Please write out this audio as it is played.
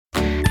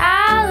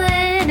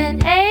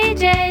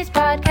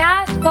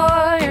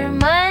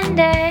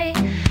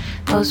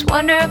most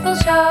wonderful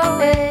show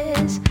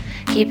is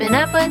Keeping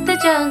Up with the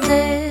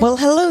Joneses. Well,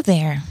 hello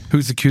there.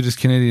 Who's the cutest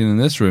Canadian in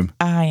this room?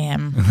 I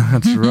am.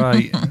 That's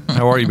right.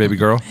 How are you, baby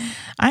girl?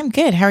 I'm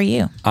good. How are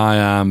you? I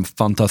am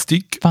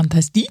fantastique.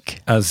 Fantastique.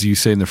 As you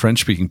say in the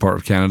French-speaking part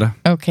of Canada.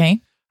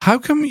 Okay. How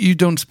come you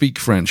don't speak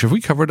French? Have we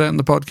covered that in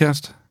the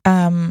podcast?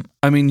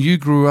 I mean, you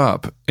grew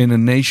up in a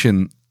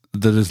nation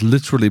that is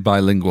literally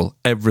bilingual.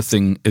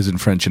 Everything is in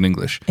French and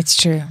English. It's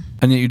true.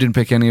 And yet you didn't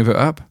pick any of it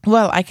up?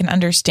 Well, I can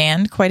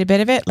understand quite a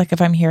bit of it. Like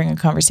if I'm hearing a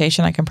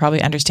conversation, I can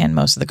probably understand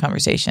most of the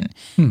conversation.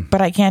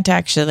 But I can't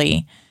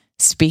actually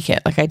speak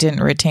it. Like I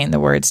didn't retain the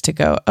words to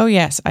go, oh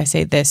yes, I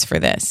say this for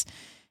this.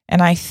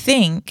 And I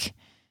think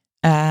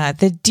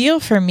the deal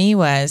for me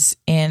was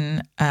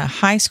in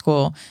high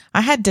school,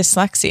 I had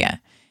dyslexia.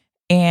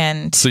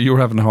 And so you were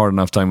having a hard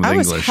enough time with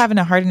English. I was having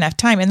a hard enough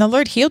time. And the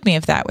Lord healed me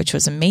of that, which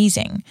was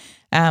amazing.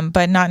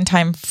 But not in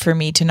time for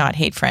me to not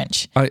hate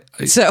French. I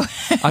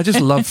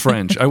just love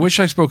French. I wish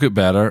I spoke it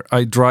better.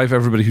 I drive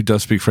everybody who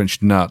does speak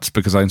French nuts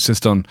because I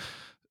insist on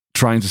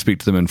trying to speak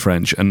to them in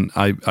French, and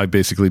I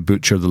basically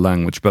butcher the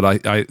language.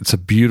 But it's a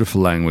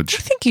beautiful language. I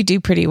think you do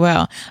pretty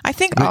well. I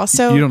think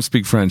also... You don't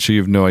speak French, so you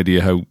have no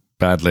idea how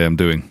badly I'm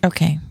doing.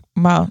 Okay.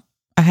 Well,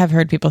 I have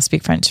heard people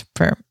speak French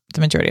for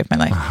the majority of my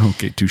life.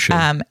 Okay, touche.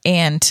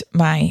 And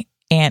my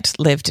aunt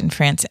lived in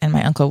France and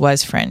my uncle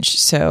was French.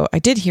 So I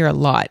did hear a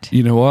lot.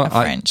 You know what?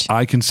 Of French.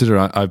 I consider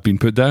I've been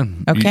put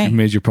down. Okay. You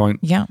made your point.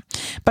 Yeah.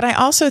 But I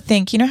also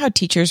think, you know how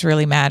teachers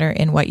really matter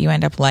in what you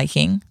end up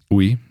liking?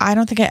 Oui. I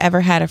don't think I ever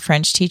had a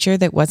French teacher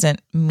that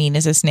wasn't mean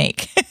as a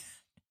snake.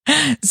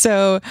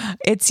 So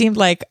it seemed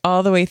like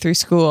all the way through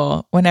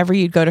school, whenever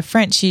you'd go to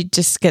French, you'd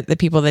just get the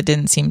people that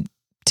didn't seem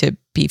to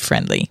be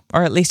friendly,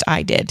 or at least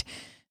I did.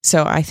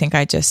 So I think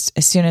I just,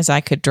 as soon as I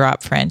could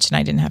drop French and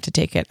I didn't have to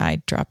take it,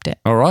 I dropped it.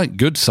 All right.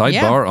 Good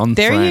sidebar on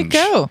there French.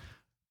 There you go.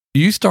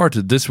 You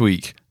started this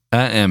week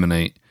at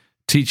Emanate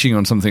teaching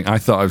on something I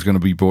thought I was going to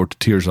be bored to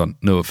tears on.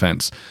 No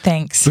offense.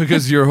 Thanks.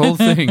 Because your whole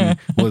thing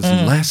was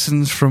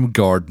lessons from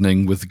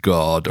gardening with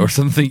God or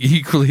something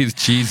equally as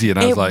cheesy. And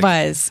I was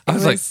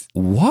like,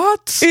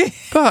 what?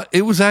 But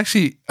it was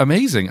actually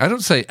amazing. I don't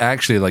say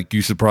actually like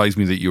you surprised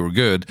me that you were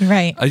good.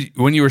 Right.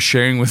 When you were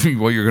sharing with me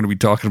what you're going to be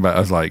talking about,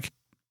 I was like,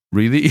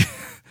 really?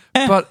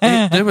 But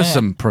there was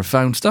some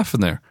profound stuff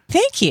in there.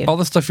 Thank you. All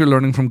the stuff you're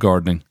learning from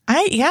gardening.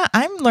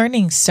 I'm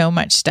learning so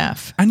much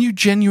stuff. And you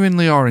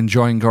genuinely are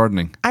enjoying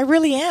gardening. I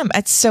really am.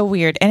 It's so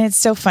weird. And it's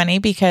so funny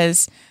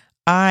because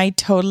I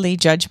totally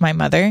judge my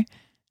mother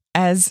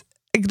as,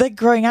 like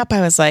growing up,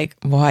 I was like,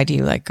 why do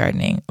you like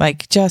gardening?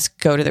 Like just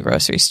go to the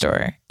grocery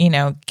store,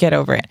 get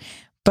over it.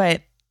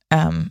 But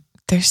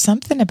there's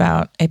something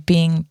about it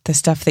being the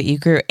stuff that you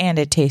grew and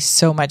it tastes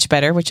so much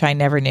better, which I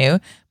never knew.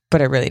 But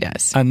it really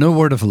does. And no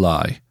word of a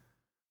lie,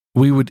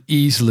 we would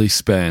easily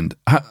spend,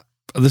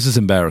 this is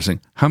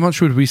embarrassing, how much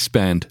would we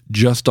spend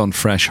just on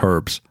fresh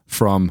herbs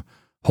from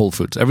Whole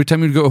Foods? Every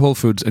time you'd go to Whole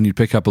Foods and you'd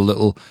pick up a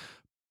little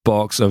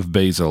box of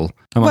basil,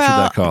 how much would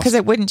that cost? Because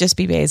it wouldn't just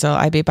be basil.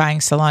 I'd be buying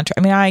cilantro.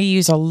 I mean, I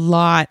use a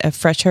lot of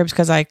fresh herbs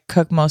because I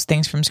cook most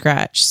things from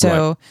scratch.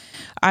 So right.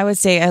 I would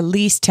say at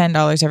least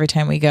 $10 every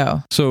time we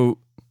go. So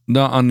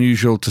not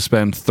unusual to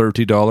spend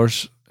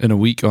 $30 in a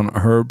week on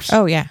herbs?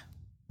 Oh, yeah.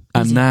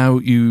 And now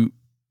you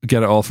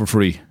get it all for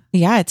free.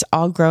 Yeah, it's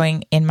all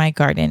growing in my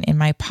garden, in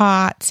my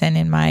pots and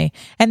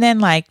then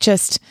like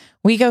just,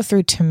 we go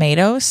through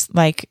tomatoes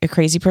like a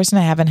crazy person.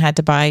 I haven't had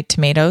to buy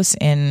tomatoes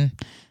in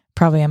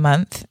probably a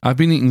month. I've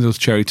been eating those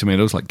cherry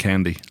tomatoes like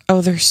candy.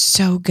 Oh, they're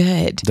so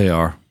good. They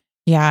are.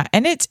 Yeah.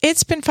 And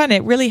it's been fun.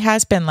 It really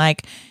has been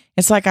like,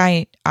 it's like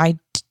I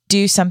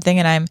do something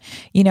and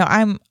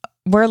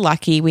we're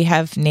lucky. We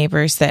have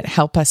neighbors that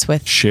help us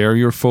with share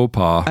your faux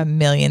pas. A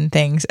million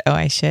things. Oh,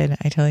 I should.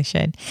 I totally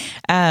should.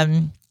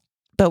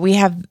 But we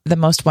have the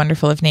most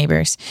wonderful of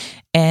neighbors.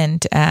 And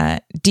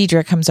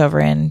Deidre comes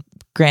over and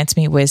grants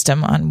me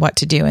wisdom on what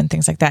to do and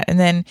things like that. And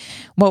then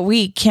what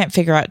we can't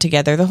figure out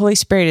together, the Holy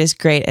Spirit is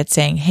great at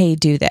saying, hey,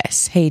 do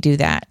this. Hey, do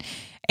that.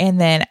 And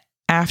then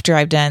after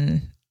I've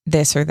done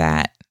this or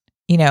that,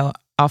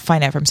 I'll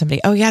find out from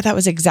somebody, oh yeah, that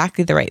was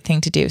exactly the right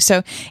thing to do.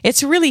 So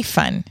it's really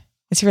fun.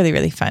 It's really,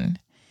 really fun.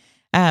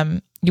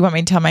 You want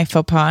me to tell my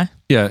faux pas?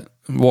 Yeah,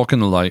 walk in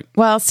the light.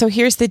 Well, so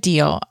here's the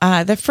deal.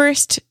 The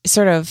first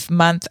sort of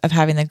month of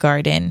having the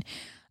garden,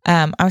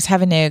 I was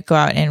having to go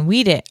out and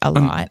weed it a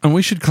lot. And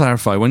we should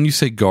clarify, when you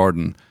say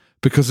garden,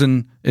 because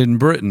in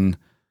Britain,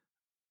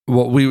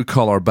 what we would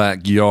call our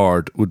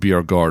backyard would be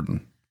our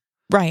garden.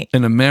 Right.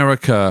 In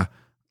America,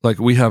 like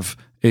we have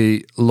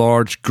a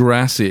large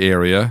grassy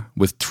area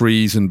with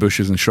trees and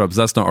bushes and shrubs.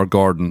 That's not our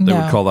garden. They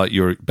would call that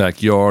your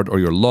backyard or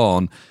your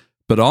lawn.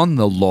 But on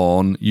the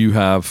lawn, you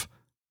have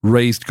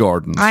raised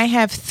gardens. I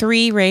have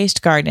 3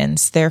 raised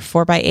gardens. They're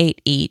 4x8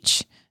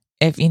 each,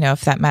 if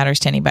that matters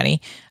to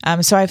anybody.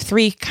 So I have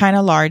 3 kind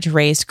of large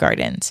raised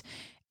gardens.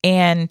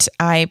 And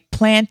I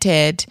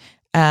planted,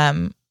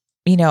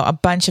 a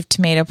bunch of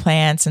tomato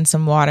plants and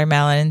some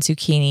watermelon and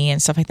zucchini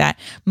and stuff like that.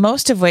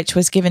 Most of which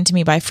was given to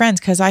me by friends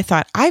because I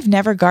thought, I've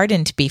never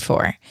gardened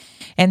before.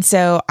 And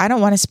so I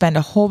don't want to spend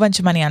a whole bunch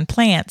of money on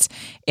plants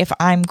if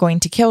I'm going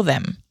to kill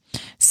them.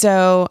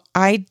 So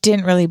I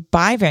didn't really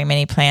buy very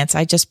many plants.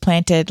 I just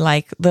planted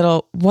like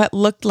little, what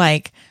looked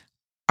like,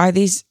 are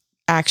these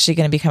actually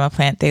going to become a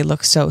plant? They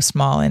look so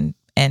small and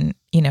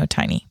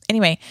tiny.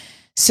 Anyway,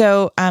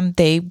 so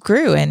they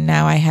grew, and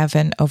now I have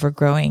an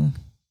overgrowing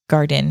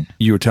garden.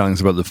 You were telling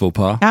us about the faux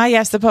pas. Ah,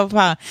 yes, the faux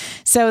pas.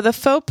 So the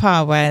faux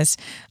pas was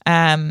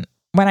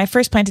when I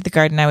first planted the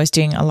garden, I was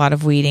doing a lot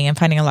of weeding and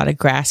finding a lot of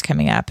grass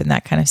coming up and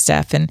that kind of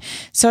stuff. And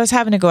so I was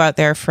having to go out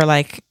there for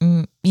like,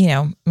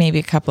 maybe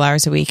a couple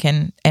hours a week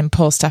and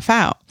pull stuff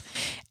out.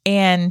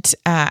 And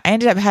I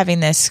ended up having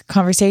this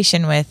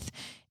conversation with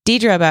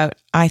Deidre about,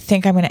 I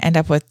think I'm going to end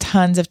up with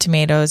tons of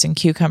tomatoes and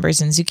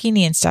cucumbers and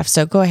zucchini and stuff.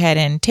 So go ahead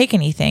and take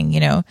anything,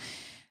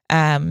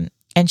 And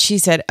she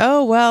said,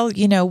 oh, well,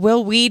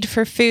 we'll weed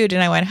for food.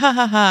 And I went, ha,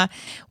 ha, ha.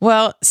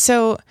 Well,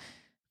 so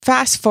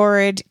fast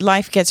forward,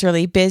 life gets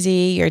really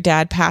busy. Your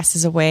dad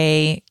passes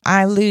away.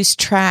 I lose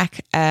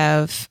track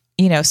of,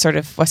 sort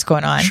of what's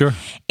going on. Sure.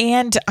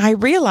 And I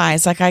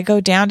realize, like, I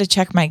go down to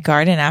check my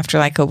garden after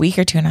like a week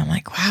or two, and I'm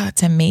like, wow,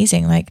 it's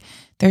amazing. Like,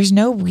 there's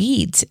no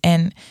weeds.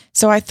 And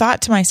so I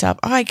thought to myself,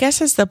 oh, I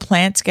guess as the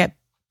plants get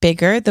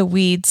bigger, the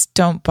weeds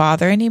don't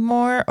bother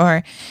anymore.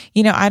 Or,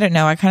 I don't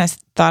know. I kind of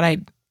thought I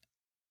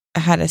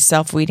had a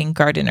self-weeding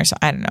garden or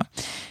something. I don't know.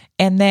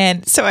 And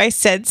then, so I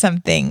said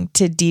something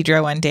to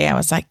Deidre one day. I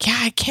was like, yeah,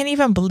 I can't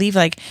even believe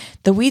like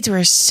the weeds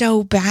were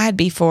so bad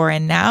before,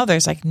 and now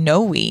there's like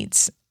no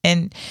weeds.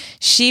 And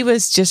she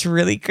was just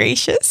really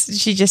gracious.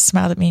 She just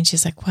smiled at me and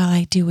she's like, well,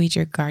 I do weed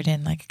your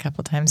garden like a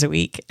couple times a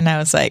week. And I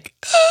was like,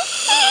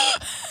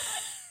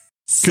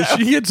 because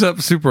she gets up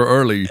super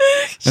early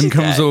and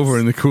comes over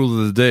in the cool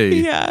of the day.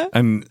 Yeah.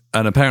 And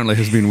apparently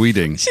has been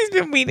weeding. She's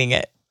been weeding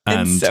it.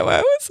 And so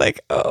I was like,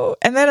 oh,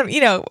 and then,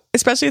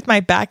 especially with my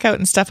back out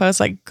and stuff, I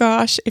was like,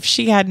 gosh, if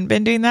she hadn't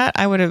been doing that,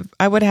 I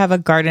would have a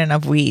garden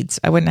of weeds.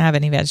 I wouldn't have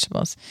any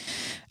vegetables.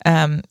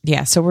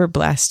 So we're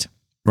blessed.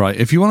 Right.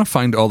 If you want to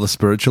find all the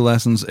spiritual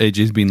lessons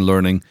AJ's been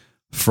learning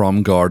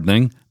from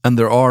gardening, and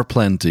there are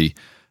plenty,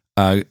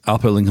 I'll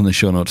put a link in the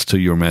show notes to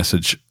your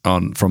message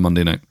from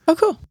Monday night. Oh,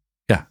 cool.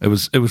 Yeah, it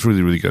was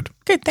really, really good.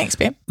 Good. Thanks,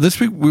 babe. This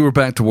week we were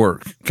back to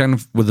work, kind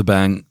of with a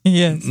bang.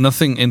 Yes.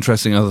 Nothing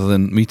interesting other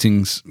than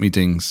meetings,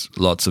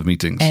 lots of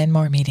meetings. And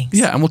more meetings.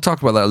 Yeah, and we'll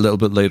talk about that a little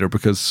bit later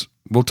because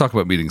we'll talk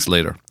about meetings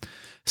later.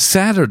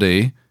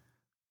 Saturday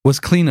was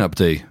cleanup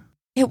day.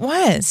 It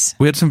was.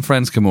 We had some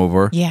friends come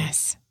over.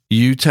 Yes.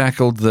 You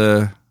tackled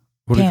the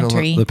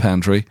pantry. The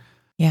pantry.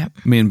 Yeah.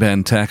 Me and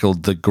Ben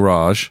tackled the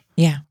garage.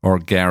 Yeah. Or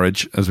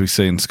garage, as we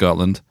say in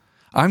Scotland.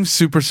 I'm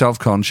super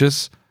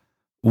self-conscious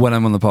when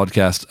I'm on the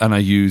podcast and I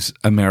use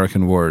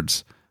American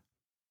words.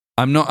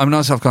 I'm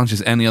not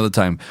self-conscious any other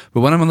time, but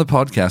when I'm on the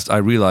podcast, I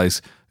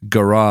realize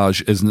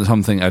garage isn't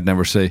something I'd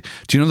never say.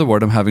 Do you know the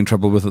word I'm having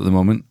trouble with at the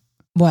moment?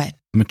 What?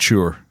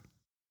 Mature.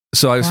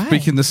 So I was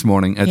speaking this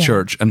morning at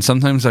church, and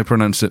sometimes I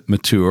pronounce it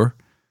mature,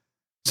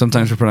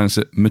 sometimes I pronounce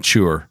it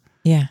mature.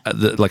 Yeah.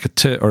 Like a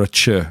t or a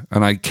ch,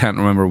 and I can't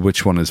remember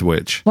which one is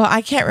which. Well,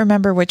 I can't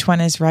remember which one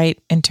is right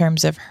in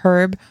terms of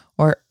herb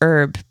or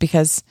herb,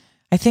 because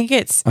I think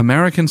it's...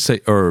 Americans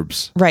say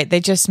herbs. Right,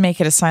 they just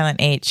make it a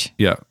silent H.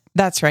 Yeah.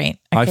 That's right.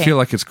 Okay. I feel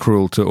like it's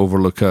cruel to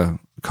overlook a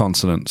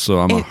consonant, so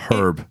I'm a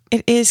herb.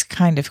 It is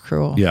kind of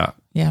cruel. Yeah.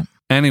 Yeah.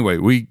 Anyway,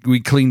 we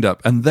cleaned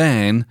up, and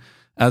then,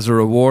 as a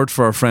reward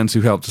for our friends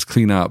who helped us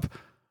clean up,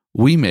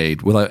 we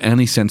made, without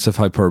any sense of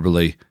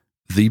hyperbole,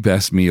 the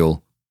best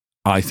meal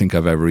I think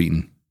I've ever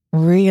eaten.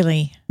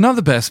 Really? Not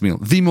the best meal,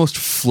 the most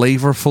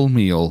flavorful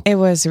meal it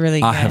was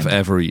really good. I have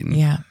ever eaten.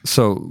 Yeah.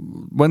 So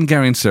when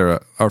Gary and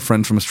Sarah, our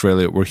friends from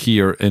Australia, were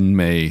here in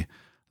May,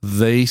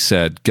 they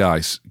said,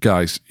 guys,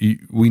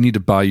 we need to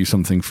buy you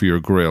something for your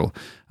grill.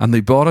 And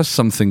they bought us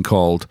something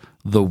called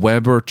the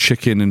Weber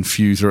Chicken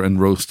Infuser and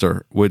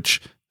Roaster,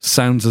 which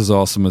sounds as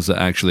awesome as it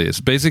actually is.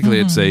 Basically,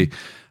 it's I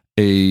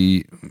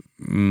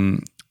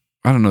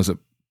don't know,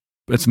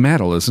 it's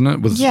metal, isn't it?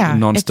 With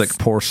non-stick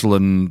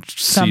porcelain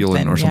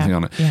sealing or something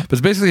on it. Yeah. But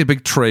it's basically a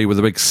big tray with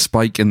a big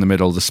spike in the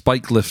middle. The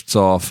spike lifts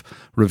off,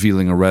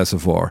 revealing a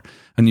reservoir.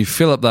 And you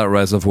fill up that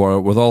reservoir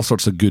with all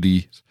sorts of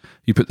goodies.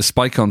 You put the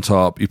spike on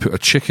top, you put a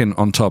chicken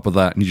on top of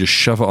that, and you just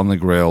shove it on the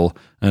grill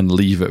and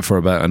leave it for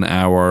about an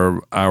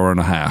hour and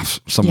a half,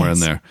 somewhere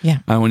in there. Yeah.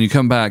 And when you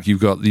come back, you've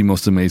got the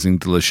most amazing,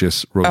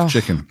 delicious roast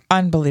chicken.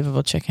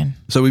 Unbelievable chicken.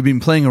 So we've been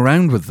playing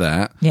around with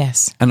that.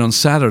 Yes. And on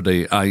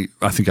Saturday, I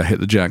think I hit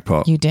the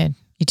jackpot. You did.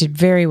 You did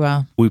very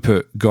well. We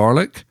put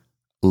garlic,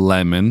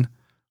 lemon,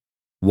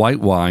 white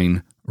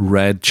wine,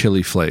 red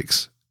chili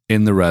flakes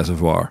in the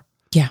reservoir.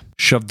 Yeah.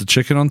 Shoved the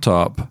chicken on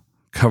top,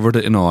 covered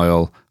it in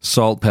oil,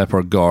 salt,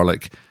 pepper,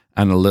 garlic,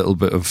 and a little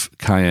bit of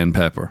cayenne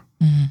pepper.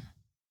 Mm-hmm.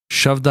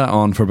 Shoved that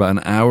on for about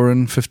an hour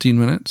and 15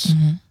 minutes.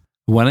 Mm-hmm.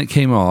 When it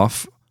came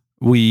off,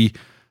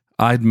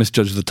 I'd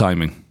misjudged the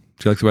timing.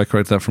 Do you like the way I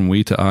correct that from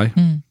we to I?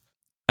 Mm.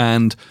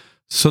 And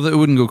so that it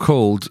wouldn't go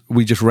cold,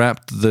 we just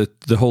wrapped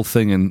the whole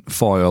thing in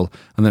foil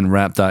and then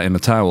wrapped that in a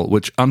towel,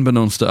 which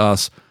unbeknownst to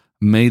us,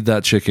 made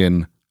that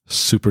chicken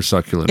super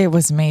succulent. It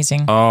was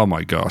amazing. Oh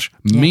my gosh.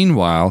 Yeah.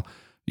 Meanwhile,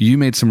 you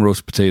made some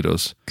roast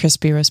potatoes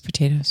Crispy roast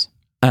potatoes.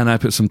 and I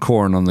put some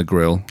corn on the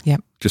grill.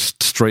 Yep.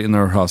 Just straighten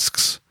their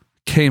husks.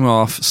 Came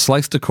off,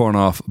 sliced the corn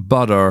off,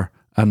 butter,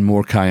 and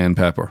more cayenne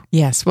pepper.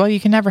 Yes. Well, you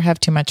can never have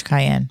too much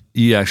cayenne.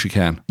 You actually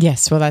can.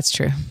 Yes. Well, that's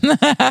true. It's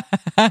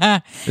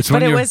But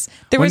when it you're, was-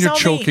 there when was you're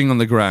only- choking on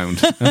the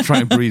ground and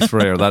trying to breathe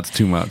for air. That's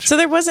too much. So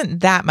there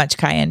wasn't that much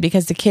cayenne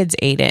because the kids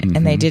ate it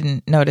and they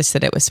didn't notice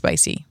that it was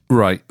spicy.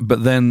 Right.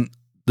 But then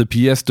the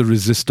pièce de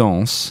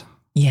résistance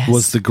Yes.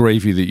 was the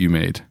gravy that you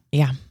made.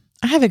 Yeah.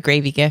 I have a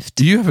gravy gift.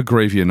 Do you have a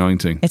gravy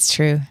anointing? It's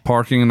true.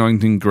 Parking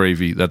anointing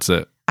gravy. That's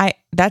it.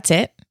 That's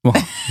it. Well,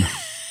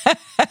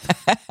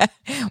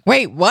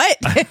 Wait, what?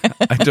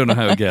 I don't know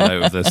how to get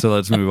out of this, so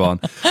let's move on.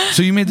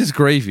 So you made this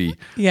gravy.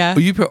 Yeah.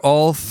 But you put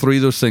all three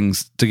of those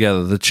things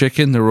together, the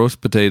chicken, the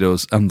roast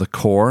potatoes, and the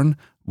corn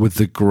with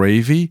the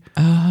gravy.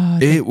 Oh,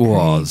 It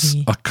was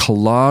gravy. a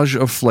collage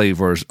of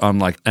flavors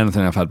unlike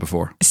anything I've had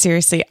before.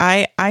 Seriously,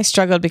 I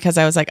struggled because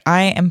I was like,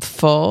 I am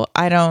full.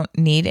 I don't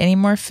need any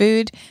more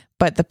food.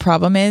 But the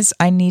problem is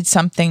I need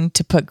something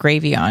to put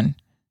gravy on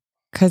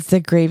because the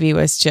gravy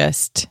was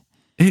just,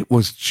 It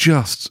was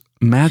just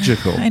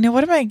magical. I know,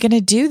 what am I going to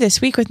do this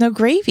week with no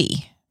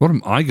gravy? What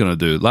am I going to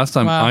do? Last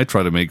time Wow. I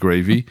tried to make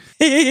gravy,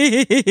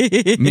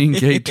 me and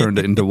Kate turned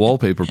it into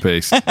wallpaper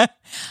paste.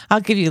 I'll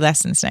give you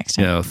lessons next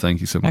time. Yeah, thank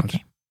you so much.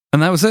 Okay.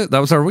 And that was it. That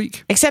was our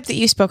week. Except that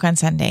you spoke on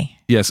Sunday.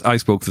 Yes, I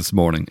spoke this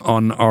morning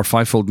on our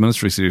Fivefold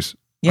Ministry series.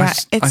 Yeah,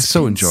 I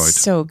so been enjoyed.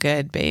 so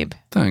good, babe.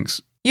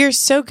 Thanks. You're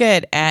so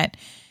good at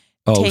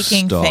Oh,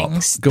 taking stop.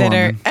 things Go that on,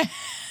 are then.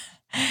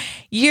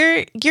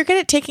 you're good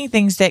at taking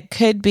things that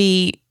could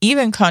be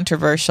even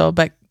controversial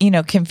but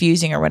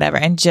confusing or whatever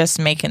and just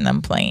making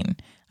them plain.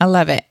 I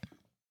love it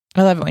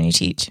when you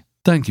teach.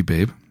 Thank you,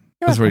 babe.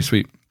 That's very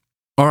sweet.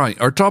 All right,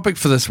 our topic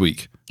for this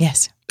week.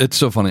 Yes. It's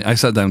so funny. I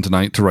sat down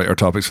tonight to write our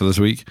topics for this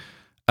week,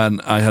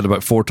 and I had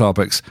about 4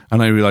 topics,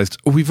 and I realized,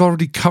 we've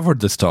already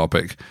covered this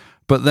topic.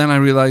 But then I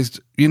realized,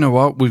 you know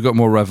what? We've got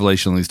more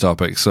revelation on these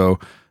topics. So,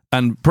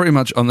 and pretty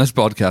much on this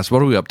podcast,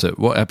 what are we up to?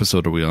 What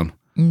episode are we on?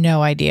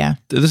 No idea.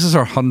 This is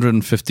our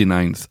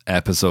 159th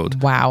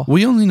episode. Wow.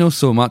 We only know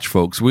so much,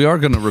 folks. We are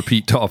going to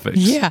repeat topics.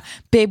 Yeah.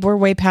 Babe, we're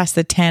way past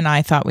the 10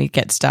 I thought we'd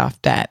get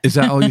stopped at. Is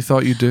that all you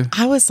thought you'd do?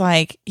 I was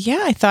like,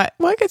 yeah, I thought,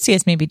 I could see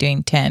us maybe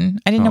doing 10.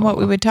 I didn't know what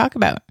we would talk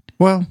about.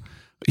 Well,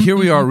 here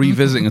we are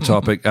revisiting a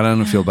topic, and I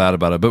don't feel bad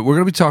about it, but we're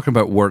going to be talking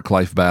about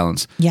work-life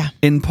balance. Yeah.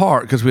 In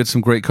part because we had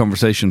some great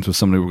conversations with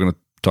somebody we're going to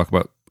talk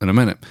about in a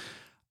minute.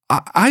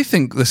 I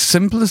think the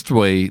simplest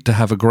way to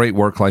have a great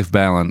work-life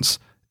balance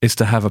is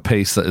to have a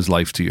pace that is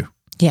life to you.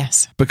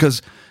 Yes.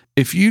 Because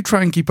if you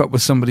try and keep up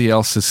with somebody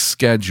else's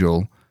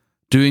schedule,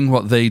 doing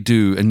what they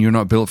do, and you're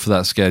not built for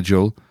that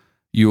schedule,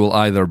 you will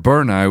either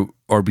burn out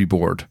or be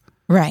bored.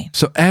 Right.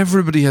 So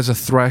everybody has a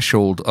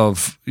threshold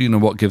of,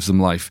 what gives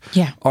them life.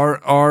 Yeah.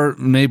 Our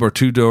neighbor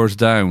 2 doors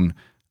down,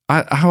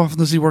 how often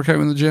does he work out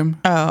in the gym?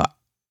 Oh,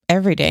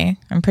 every day.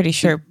 I'm pretty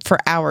sure for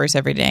hours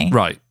every day.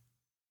 Right.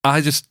 I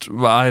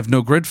have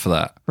no grid for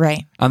that.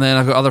 Right. And then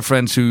I've got other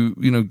friends who,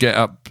 get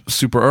up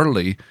super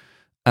early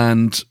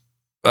and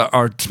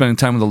are spending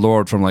time with the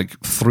Lord from like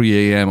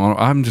 3 a.m.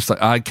 I'm just like,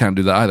 I can't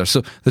do that either.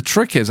 So the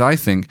trick is, I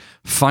think,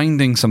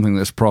 finding something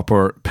that's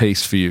proper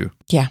pace for you.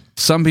 Yeah.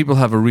 Some people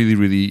have a really,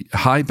 really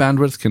high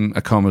bandwidth, can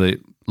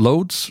accommodate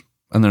loads,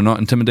 and they're not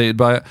intimidated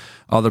by it.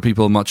 Other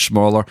people much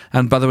smaller.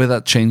 And by the way,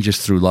 that changes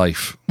through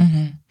life.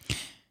 Mm-hmm.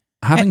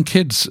 Having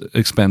kids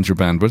expands your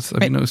bandwidth.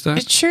 Have you noticed that?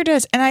 It sure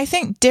does. And I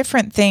think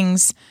different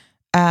things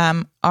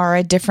are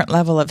a different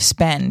level of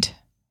spend.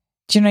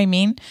 Do you know what I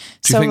mean?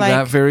 Do you think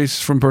that varies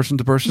from person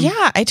to person?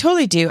 Yeah, I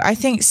totally do. I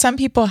think some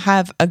people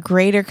have a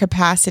greater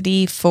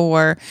capacity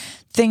for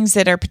things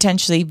that are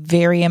potentially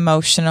very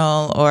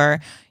emotional or,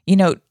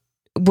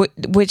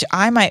 which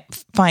I might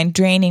find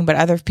draining, but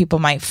other people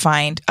might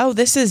find, oh,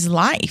 this is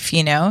life,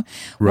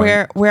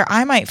 Right. where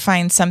I might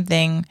find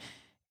something,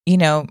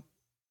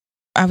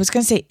 I was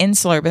going to say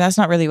insular, but that's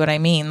not really what I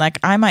mean. Like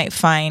I might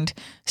find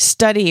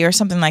study or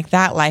something like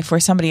that life where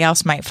somebody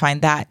else might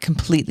find that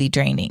completely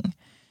draining.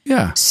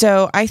 Yeah.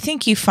 So I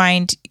think you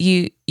find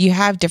you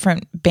have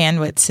different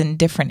bandwidths in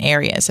different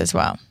areas as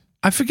well.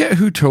 I forget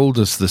who told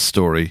us this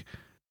story.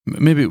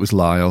 Maybe it was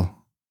Lyle.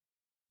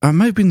 It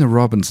might have been the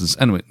Robinsons.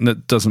 Anyway,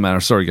 it doesn't matter.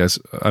 Sorry, guys.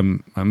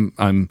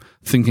 I'm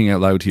thinking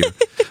out loud here.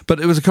 But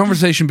it was a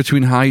conversation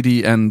between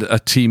Heidi and a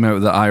team out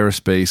of the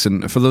Aerospace.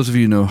 And for those of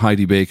you who know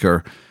Heidi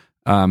Baker,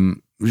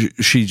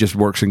 she just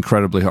works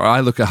incredibly hard. I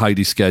look at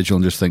Heidi's schedule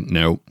and just think,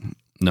 no,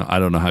 I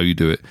don't know how you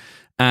do it.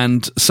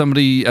 And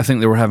somebody, I think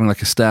they were having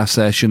like a staff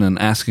session and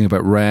asking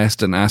about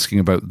rest and asking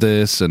about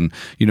this and,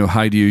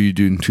 Heidi, are you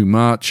doing too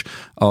much?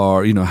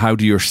 Or, how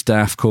do your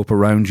staff cope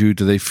around you?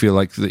 Do they feel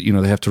like that,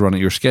 they have to run at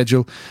your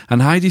schedule?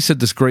 And Heidi said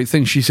this great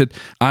thing. She said,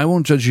 I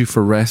won't judge you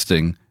for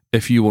resting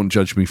if you won't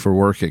judge me for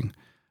working.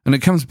 And it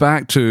comes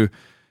back to,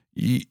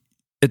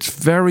 it's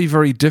very,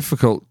 very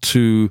difficult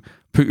to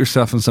put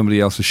yourself in somebody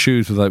else's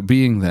shoes without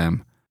being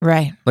them.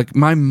 Right. Like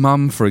my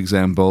mum, for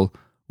example,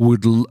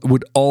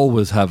 would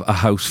always have a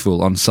house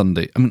full on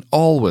Sunday. I mean,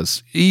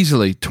 always,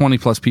 easily 20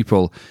 plus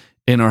people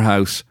in our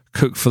house,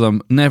 cook for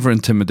them, never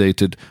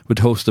intimidated, would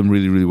host them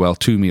really, really well.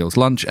 2 meals,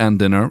 lunch and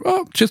dinner.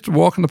 Oh, just a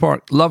walk in the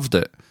park. Loved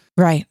it.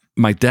 Right.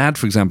 My dad,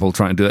 for example,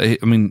 trying to do it.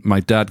 I mean, my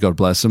dad, God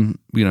bless him,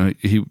 you know,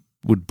 he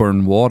would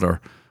burn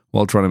water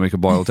while trying to make a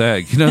boiled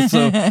egg. You know,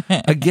 so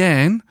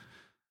again,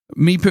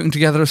 me putting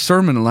together a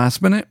sermon at the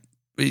last minute,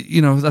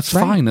 you know, that's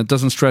fine. It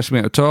doesn't stress me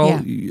out at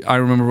all. Yeah. I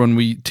remember when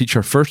we teach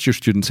our first year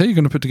students, hey, you're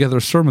going to put together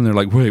a sermon. They're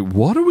like, wait,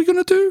 what are we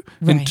going to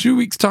do in 2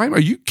 weeks' time? Are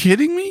you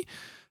kidding me?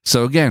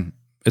 So again,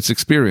 it's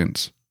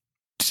experience.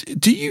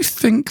 Do you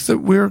think that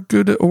we're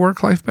good at a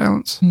work-life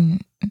balance?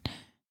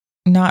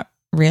 Not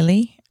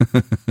really.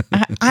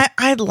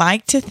 I'd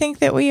like to think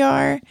that we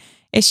are.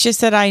 It's just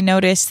that I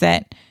notice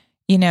that,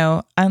 you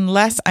know,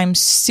 unless I'm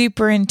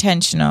super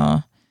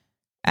intentional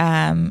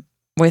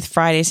with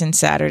Fridays and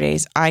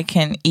Saturdays, I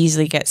can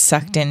easily get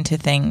sucked into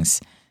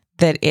things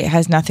that it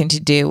has nothing to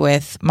do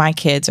with my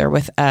kids or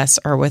with us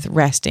or with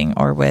resting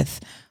or with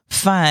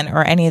fun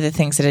or any of the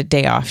things that a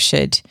day off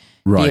should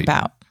be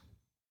about.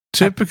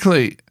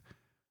 Typically,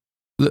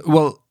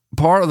 well,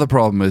 part of the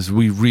problem is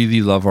we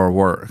really love our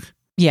work.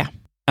 Yeah.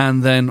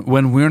 And then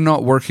when we're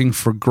not working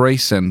for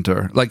Grace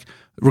Center, like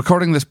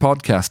recording this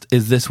podcast,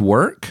 is this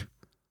work?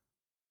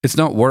 It's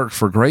not work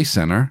for Grace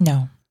Center.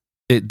 No.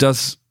 It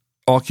does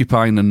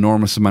occupy an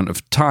enormous amount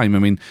of time. I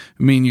mean,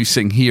 me and you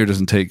sitting here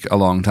doesn't take a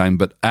long time,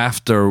 but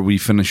after we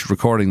finish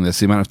recording this,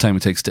 the amount of time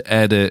it takes to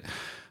edit,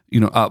 you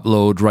know,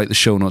 upload, write the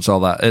show notes, all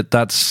that,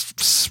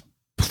 that's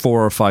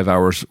 4 or 5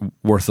 hours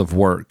worth of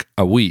work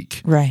a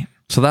week. Right.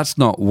 So that's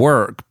not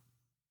work,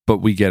 but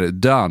we get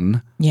it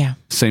done. Yeah.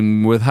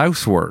 Same with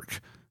housework.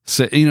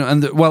 So, you know,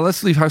 and well,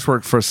 let's leave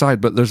housework for a side,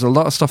 but there's a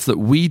lot of stuff that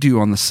we do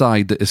on the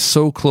side that is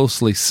so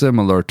closely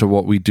similar to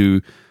what we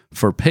do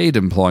for paid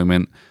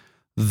employment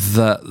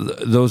that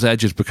those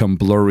edges become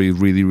blurry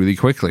really, really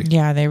quickly.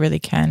 Yeah, they really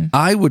can.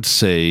 I would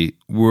say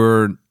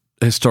we're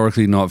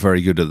historically not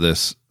very good at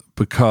this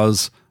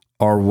because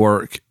our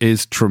work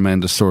is a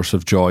tremendous source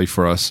of joy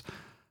for us.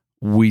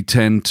 We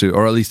tend to,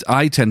 or at least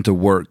I tend to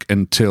work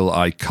until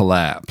I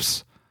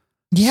collapse.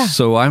 Yeah.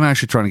 So I'm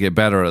actually trying to get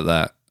better at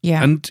that.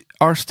 Yeah. And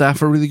our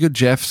staff are really good.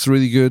 Jeff's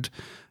really good.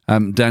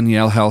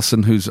 Danielle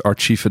Helson, who's our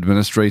chief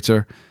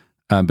administrator,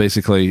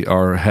 basically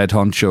our head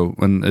honcho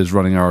and is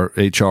running our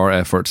HR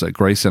efforts at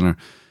Grace Center.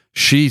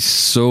 She's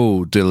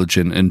so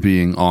diligent in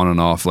being on and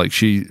off. Like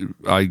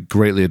I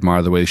greatly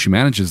admire the way she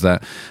manages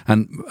that.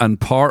 And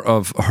part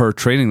of her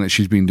training that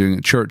she's been doing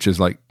at church is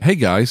like, hey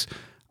guys,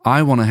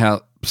 I want to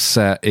help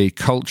set a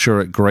culture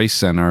at Grace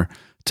Center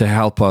to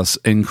help us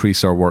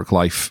increase our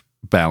work-life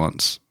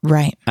balance.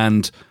 Right.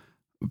 And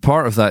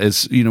part of that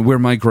is, you know, we're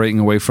migrating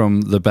away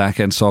from the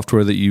back-end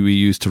software that we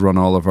use to run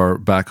all of our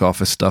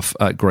back-office stuff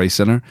at Grace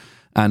Center.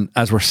 And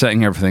as we're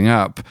setting everything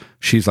up,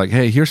 she's like,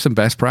 hey, here's some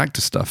best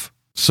practice stuff.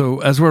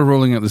 So as we're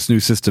rolling out this new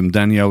system,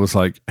 Danielle was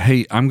like,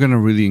 hey, I'm going to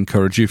really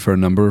encourage you for a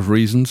number of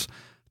reasons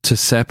to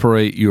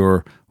separate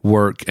your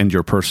work and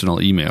your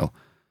personal email.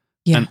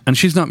 Yeah. And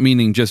she's not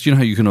meaning just, you know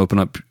how you can open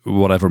up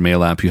whatever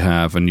mail app you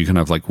have and you can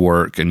have like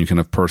work and you can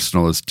have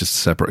personal as just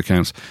separate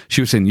accounts.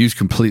 She was saying use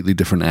completely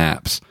different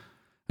apps.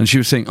 And she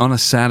was saying on a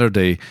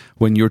Saturday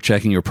when you're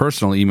checking your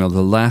personal email,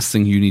 the last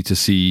thing you need to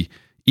see,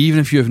 even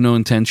if you have no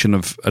intention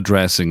of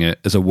addressing it,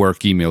 is a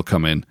work email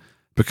come in,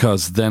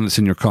 because then it's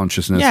in your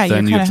consciousness. Yeah,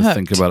 then you have to hooked.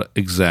 think about it.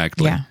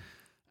 Exactly. Yeah.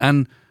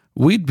 And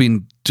we'd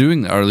been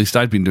doing, or at least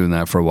I'd been doing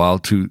that for a while,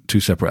 two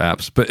separate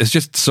apps, but it's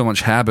just so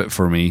much habit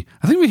for me.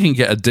 I think we can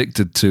get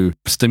addicted to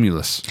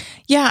stimulus.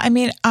 Yeah, I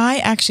mean, I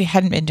actually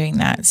hadn't been doing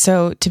that.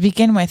 So to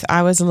begin with,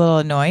 I was a little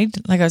annoyed.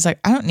 Like I was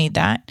like, I don't need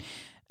that.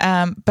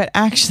 But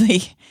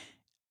actually,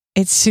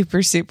 it's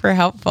super, super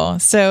helpful.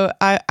 So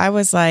I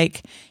was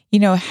like, you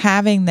know,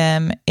 having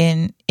them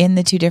in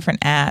the 2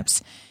 different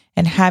apps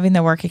and having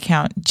the work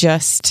account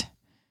just,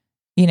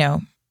 you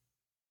know,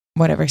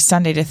 whatever,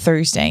 Sunday to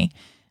Thursday,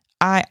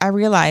 I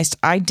realized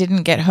I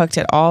didn't get hooked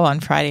at all on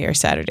Friday or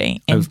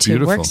Saturday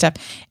into work stuff.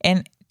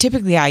 And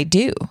typically I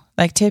do.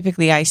 Like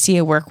typically I see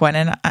a work one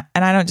and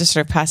I don't just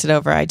sort of pass it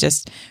over. I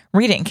just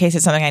read it in case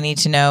it's something I need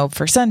to know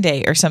for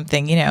Sunday or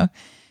something, you know.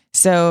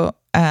 So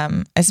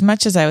as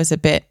much as I was a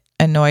bit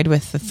annoyed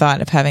with the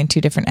thought of having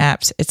 2 different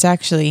apps, it's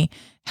actually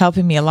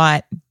helping me a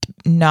lot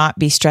not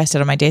be stressed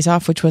out on my days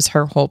off, which was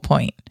her whole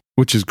point.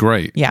 Which is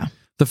great. Yeah.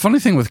 The funny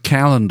thing with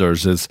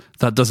calendars is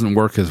that doesn't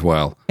work as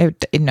well.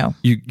 No.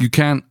 You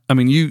can't, I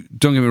mean, you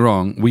don't get me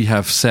wrong, we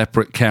have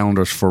separate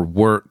calendars for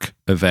work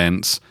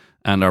events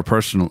and our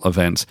personal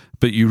events,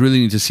 but you really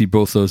need to see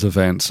both those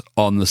events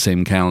on the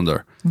same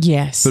calendar.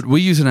 Yes. But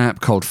we use an app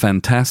called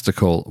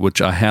Fantastical,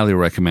 which I highly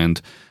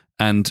recommend,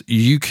 and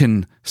you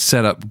can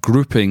set up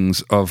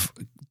groupings of,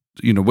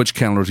 you know, which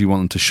calendars you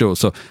want them to show.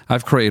 So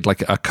I've created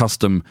like a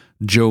custom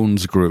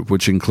Jones group,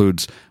 which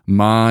includes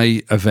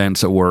my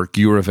events at work,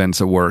 your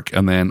events at work,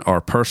 and then our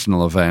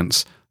personal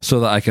events so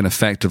that I can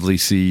effectively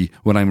see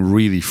when I'm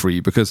really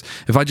free. Because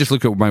if I just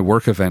look at my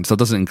work events, that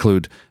doesn't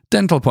include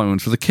dental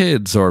appointments for the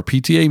kids or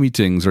PTA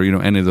meetings or,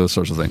 any of those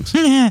sorts of things.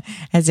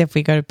 As if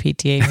we go to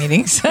PTA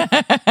meetings.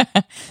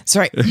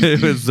 Sorry.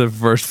 It was the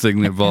first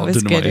thing that popped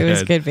into my head. It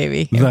was good,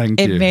 baby. Thank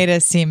you. It made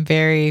us seem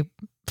very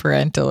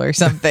parental or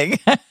something.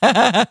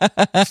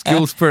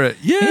 School spirit.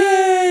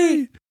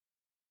 Yay!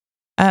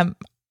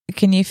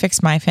 Can you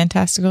fix my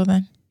fantastical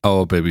then?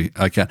 Oh, baby,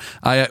 I can't.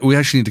 We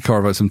actually need to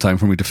carve out some time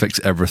for me to fix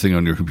everything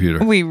on your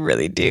computer. We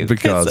really do.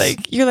 Because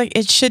you're like,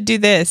 it should do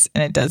this,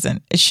 and it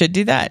doesn't. It should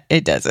do that.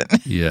 It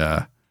doesn't.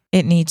 Yeah.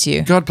 It needs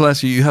you. God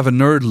bless you. You have a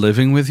nerd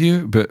living with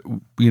you, but,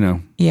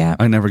 Yeah.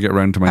 I never get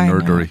around to my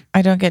nerdery.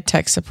 I don't get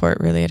tech support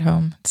really at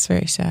home. It's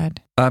very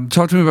sad.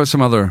 Talk to me about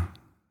some other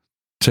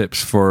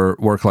tips for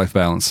work-life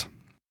balance.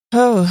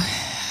 Oh,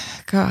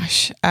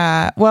 gosh.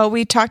 Well,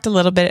 we talked a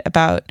little bit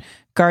about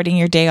guarding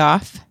your day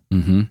off.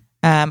 Mm-hmm.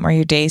 Or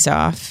your days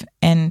off.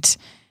 And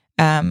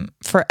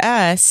for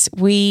us,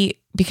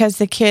 because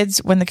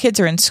when the kids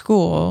are in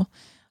school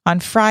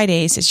on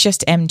Fridays, it's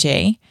just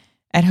MJ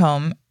at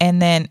home,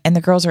 and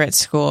the girls are at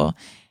school.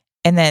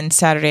 And then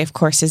Saturday, of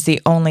course, is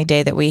the only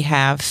day that we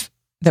have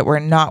that we're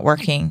not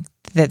working,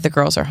 that the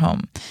girls are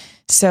home.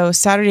 So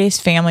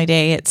Saturday's family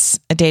day. It's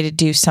a day to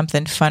do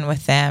something fun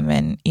with them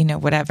and,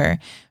 whatever.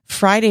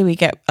 Friday, we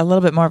get a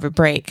little bit more of a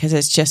break because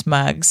it's just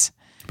mugs.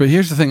 But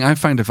here's the thing. I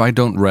find if I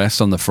don't rest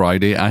on the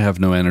Friday, I have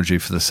no energy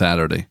for the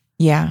Saturday.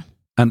 Yeah.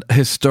 And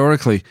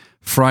historically,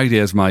 Friday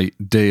as my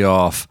day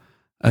off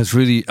has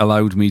really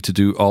allowed me to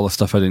do all the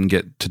stuff I didn't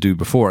get to do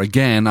before.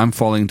 Again, I'm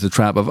falling into the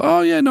trap of,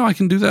 I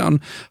can do that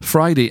on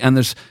Friday. And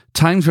there's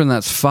times when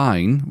that's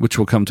fine, which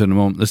we'll come to in a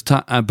moment.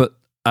 But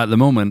at the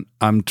moment,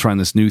 I'm trying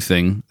this new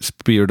thing,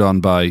 speared on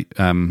by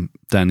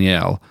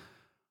Danielle,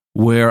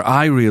 where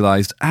I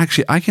realized,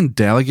 actually, I can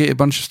delegate a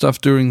bunch of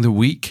stuff during the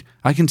week.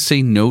 I can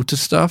say no to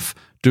stuff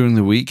during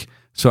the week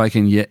so I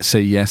can say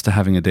yes to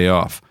having a day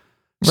off.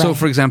 Right. So,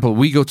 for example,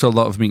 we go to a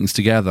lot of meetings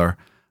together,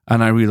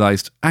 and I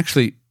realized,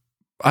 actually,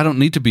 I don't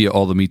need to be at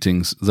all the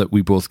meetings that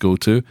we both go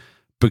to,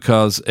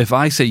 because if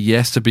I say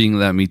yes to being at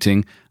that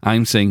meeting,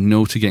 I'm saying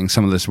no to getting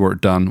some of this work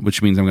done,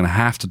 which means I'm going to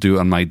have to do it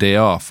on my day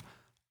off.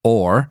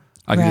 Or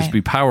I can just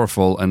be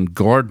powerful and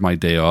guard my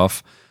day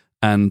off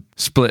and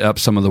split up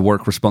some of the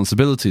work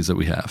responsibilities that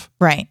we have.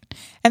 Right.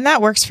 And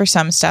that works for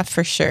some stuff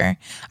for sure.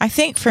 I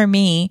think for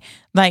me,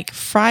 like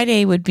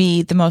Friday would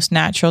be the most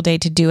natural day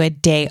to do a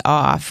day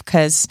off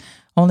because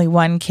only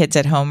one kid's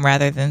at home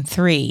rather than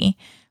 3.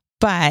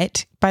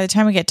 But by the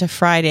time we get to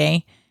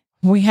Friday,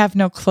 we have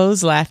no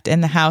clothes left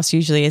and the house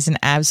usually is an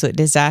absolute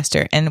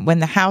disaster. And when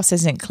the house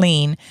isn't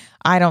clean,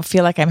 I don't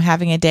feel like I'm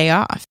having a day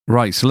off.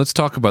 Right. So let's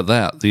talk about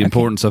that. The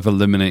importance of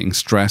eliminating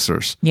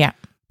stressors. Yeah.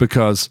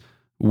 Because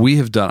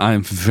I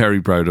am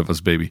very proud of us,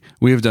 baby.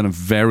 We have done a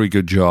very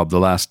good job the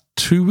last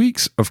 2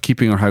 weeks of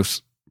keeping our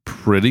house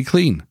pretty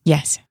clean.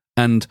 Yes.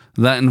 And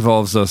that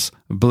involves us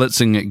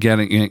blitzing it,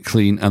 getting it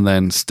clean, and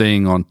then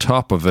staying on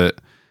top of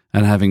it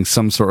and having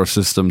some sort of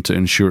system to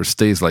ensure it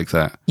stays like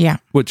that. Yeah.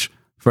 Which,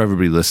 for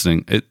everybody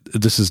listening,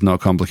 this is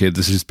not complicated.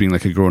 This is just being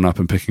like a grown-up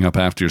and picking up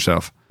after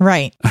yourself.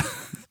 Right.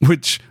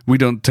 Which we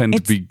don't tend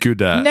to be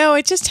good at. No,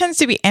 it just tends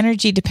to be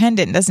energy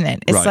dependent, doesn't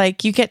it? It's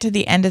like you get to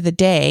the end of the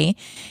day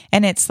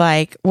and it's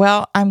like,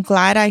 well, I'm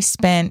glad I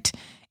spent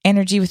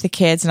energy with the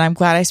kids and I'm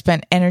glad I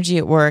spent energy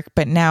at work,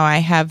 but now I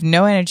have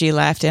no energy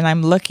left and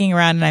I'm looking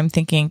around and I'm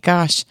thinking,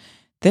 gosh,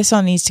 this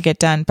all needs to get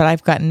done, but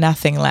I've got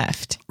nothing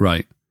left.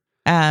 Right.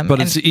 But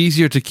it's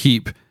easier to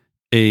keep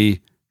a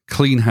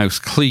clean house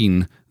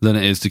clean than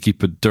it is to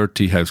keep a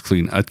dirty house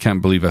clean. I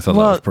can't believe I thought that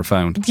was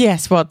profound.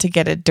 Yes, well, to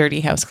get a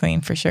dirty house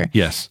clean for sure.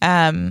 Yes.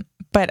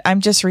 But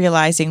I'm just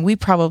realizing we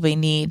probably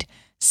need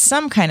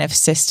some kind of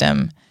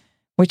system,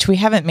 which we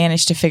haven't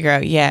managed to figure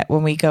out yet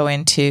when we go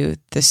into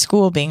the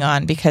school being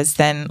on, because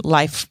then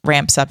life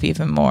ramps up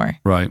even more.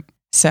 Right.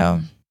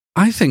 So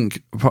I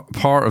think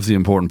part of the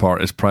important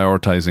part is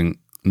prioritizing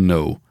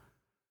no.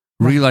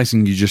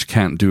 Realizing you just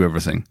can't do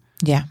everything.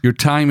 Yeah. Your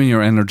time and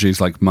your energy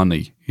is like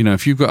money.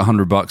 If you've got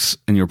 $100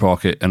 in your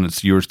pocket and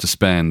it's yours to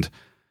spend,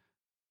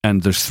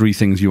 and there's 3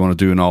 things you want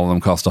to do and all of them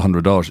cost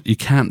 $100, you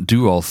can't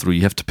do all 3.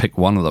 You have to pick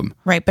one of them.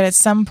 Right. But at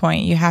some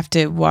point you have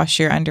to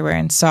wash your underwear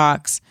and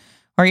socks,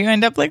 or you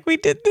end up like we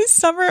did this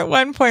summer at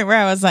one point where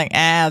I was like,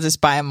 I'll just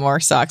buy more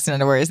socks and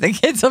underwear. The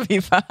kids will be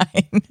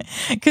fine.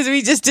 Because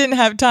we just didn't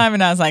have time.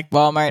 And I was like,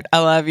 Walmart, I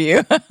love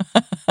you.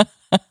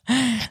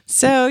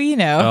 So,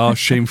 Oh,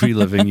 shame-free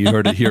living. You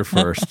heard it here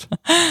first.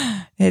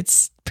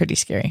 It's pretty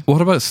scary.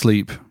 What about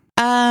sleep?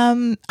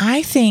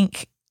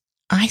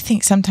 I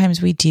think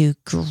sometimes we do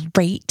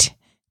great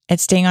at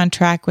staying on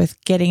track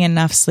with getting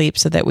enough sleep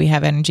so that we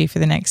have energy for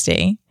the next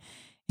day.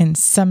 And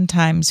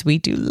sometimes we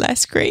do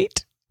less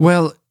great.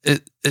 Well,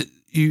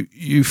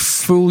 you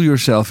fool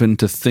yourself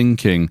into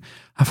thinking,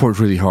 I've worked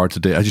really hard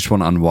today, I just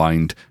want to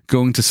unwind.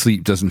 Going to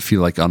sleep doesn't feel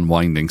like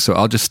unwinding, so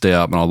I'll just stay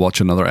up and I'll watch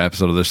another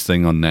episode of this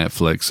thing on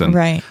Netflix. And,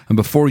 Right. and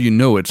before you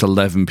know it, it's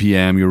 11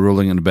 p.m, you're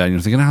rolling into bed and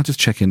you're thinking, I'll just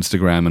check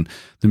Instagram. And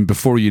then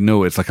before you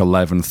know it, it's like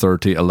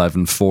 11:30,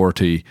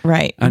 11:40.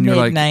 Right. And you're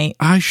Midnight. like,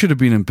 I should have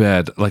been in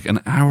bed like an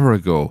hour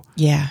ago.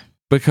 Yeah.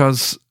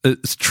 Because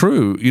it's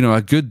true,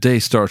 a good day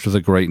starts with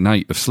a great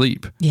night of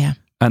sleep. Yeah.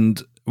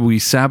 And we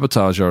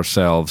sabotage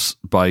ourselves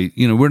by,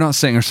 we're not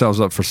setting ourselves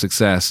up for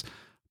success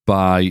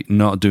by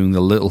not doing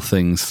the little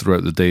things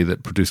throughout the day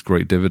that produce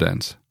great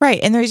dividends. Right.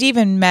 And there's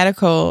even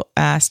medical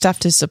stuff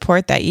to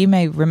support that. You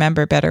may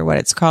remember better what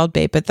it's called,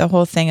 babe, but the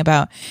whole thing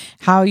about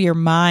how your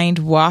mind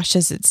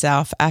washes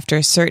itself after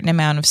a certain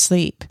amount of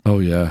sleep. Oh,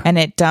 yeah. And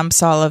it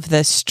dumps all of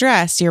the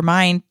stress. Your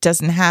mind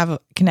doesn't have a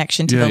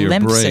connection to the your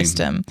lymph brain.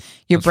 system.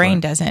 Your That's brain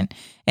right. doesn't.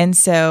 And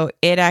so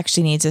it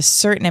actually needs a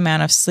certain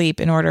amount of sleep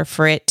in order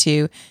for it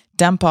to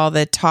dump all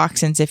the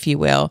toxins, if you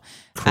will,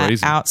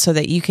 Crazy. out so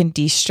that you can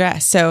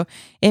de-stress. So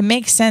it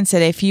makes sense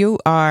that if you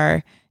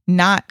are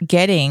not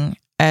getting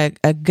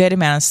a good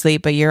amount of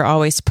sleep, but you're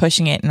always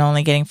pushing it and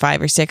only getting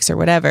 5 or 6 or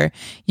whatever,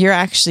 you're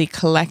actually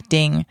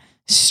collecting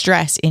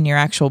stress in your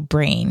actual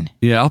brain.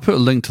 Yeah, I'll put a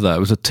link to that.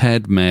 It was a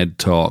TED Med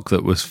talk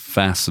that was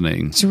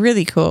fascinating. It's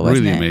really cool,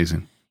 wasn't Really it?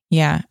 amazing.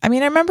 Yeah. I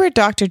mean, I remember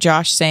Dr.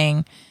 Josh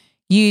saying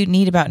you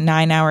need about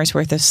 9 hours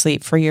worth of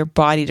sleep for your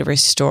body to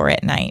restore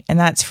at night. And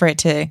that's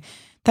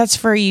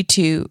for you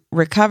to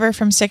recover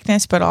from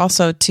sickness, but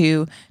also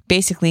to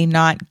basically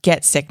not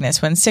get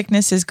sickness. When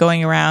sickness is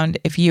going around,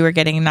 if you were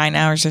getting 9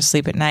 hours of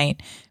sleep at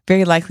night,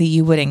 very likely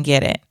you wouldn't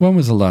get it. When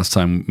was the last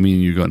time me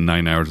and you got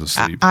 9 hours of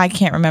sleep? I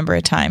can't remember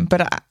a time,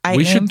 but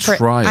We should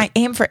try it. I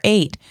aim for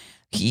 8,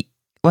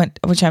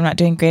 which I'm not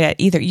doing great at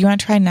either. You want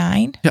to try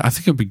 9? Yeah, I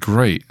think it'd be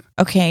great.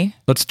 Okay.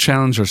 Let's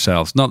challenge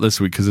ourselves. Not this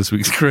week, because this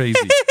week's crazy.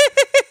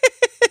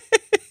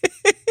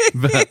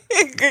 but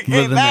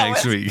the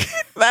next week.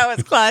 That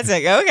was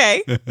classic.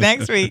 Okay.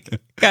 Next week.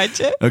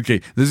 Gotcha.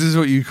 Okay, this is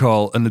what you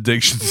call an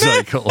addiction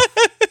cycle.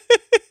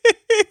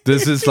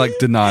 This is like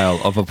denial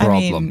of a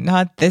problem. I mean,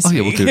 not this Oh,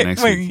 yeah, week. we'll do it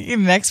next week.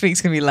 Next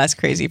week's going to be less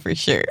crazy for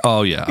sure.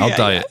 Oh yeah, I'll Yeah,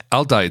 diet.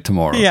 I'll diet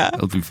tomorrow. Yeah.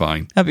 It'll be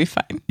fine. That'll be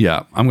fine.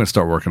 Yeah, I'm going to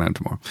start working out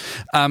tomorrow.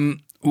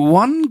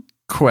 One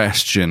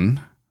question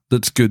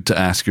that's good to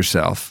ask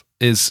yourself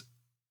is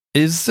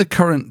the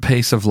current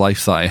pace of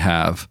life that I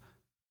have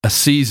a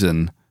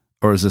season,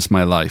 or is this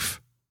my life?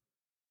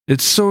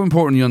 It's so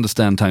important you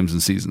understand times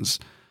and seasons.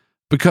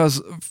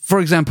 Because, for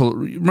example,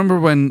 remember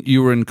when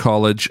you were in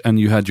college and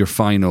you had your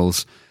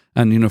finals,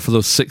 and, for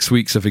those 6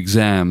 weeks of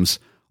exams,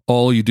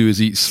 all you do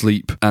is eat,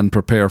 sleep, and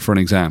prepare for an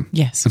exam.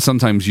 Yes. And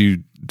sometimes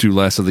you do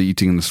less of the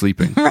eating and the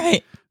sleeping.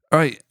 Right.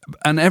 Right.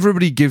 And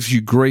everybody gives you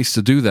grace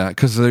to do that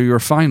because they're your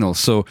finals.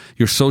 So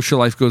your social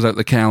life goes out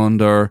the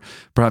calendar.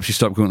 Perhaps you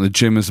stop going to the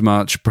gym as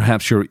much.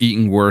 Perhaps you're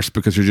eating worse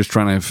because you're just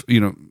trying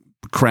to,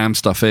 cram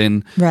stuff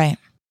in. Right.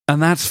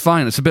 And that's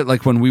fine. It's a bit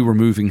like when we were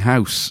moving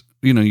house.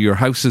 Your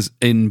house is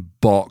in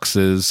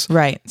boxes.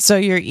 Right. So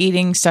you're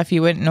eating stuff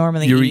you wouldn't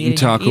normally You're eat. eating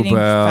Taco you're eating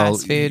Bell.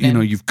 Fast food.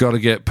 And You've got to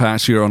get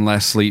past you're on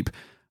less sleep.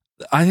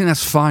 I think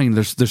that's fine.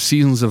 There's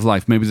seasons of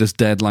life. Maybe there's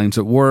deadlines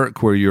at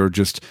work where you're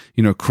just,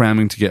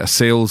 cramming to get a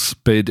sales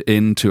bid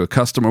into a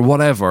customer,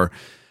 whatever.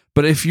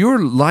 But if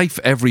your life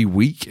every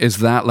week is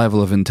that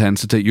level of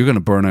intensity, you're going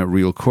to burn out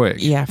real quick.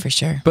 Yeah, for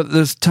sure. But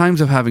there's times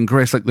of having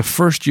grace. Like the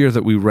first year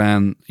that we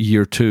ran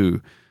year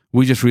 2,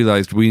 we just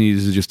realized we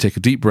needed to just take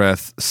a deep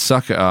breath,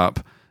 suck it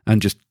up,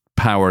 and just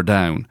power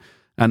down.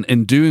 And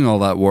in doing all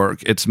that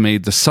work, it's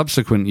made the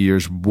subsequent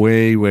years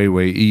way, way,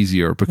 way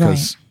easier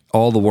because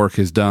all the work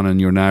is done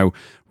and you're now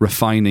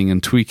refining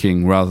and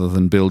tweaking rather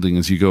than building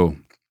as you go.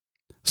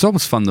 It's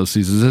always fun those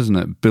seasons, isn't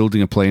it?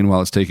 Building a plane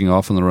while it's taking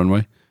off on the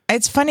runway.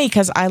 It's funny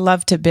because I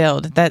love to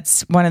build.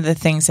 That's one of the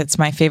things that's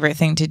my favorite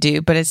thing to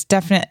do, but it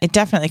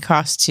definitely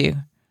costs you.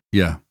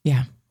 Yeah.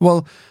 Yeah.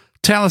 Well,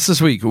 tell us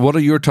this week, what are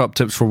your top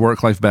tips for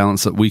work-life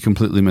balance that we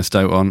completely missed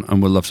out on,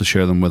 and we'd love to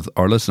share them with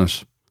our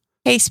listeners.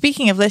 Hey,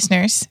 speaking of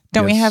listeners,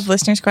 don't we Yes. have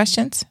listeners'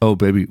 questions? Oh,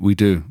 baby, we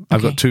do. I've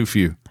Okay. got 2 for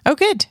you. Oh,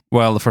 good.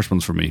 Well, the first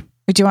one's for me.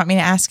 Would you want me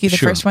to ask you the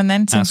Sure. first one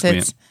then? Since Ask me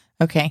it's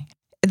okay.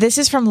 This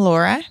is from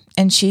Laura,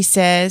 and she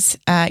says,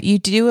 you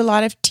do a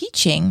lot of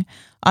teaching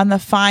on the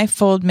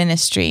 5-fold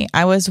ministry.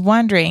 I was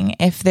wondering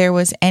if there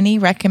was any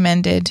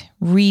recommended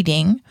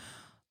reading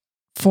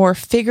for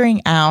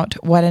figuring out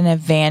what an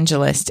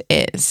evangelist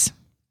is.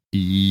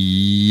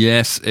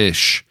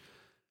 Yes-ish.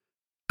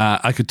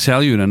 I could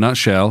tell you in a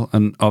nutshell,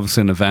 and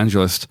obviously an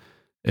evangelist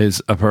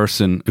is a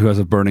person who has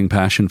a burning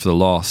passion for the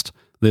lost.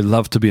 They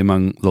love to be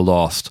among the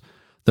lost.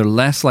 They're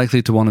less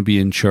likely to want to be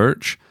in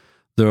church.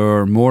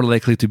 They're more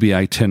likely to be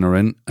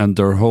itinerant, and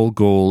their whole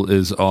goal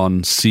is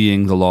on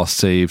seeing the lost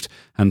saved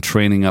and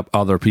training up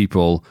other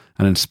people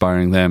and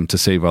inspiring them to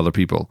save other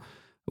people.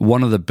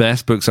 One of the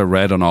best books I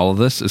read on all of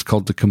this is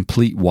called The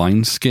Complete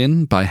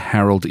Wineskin by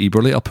Harold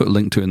Eberle. I'll put a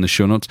link to it in the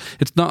show notes.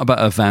 It's not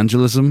about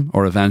evangelism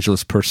or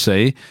evangelists per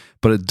se,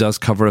 but it does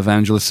cover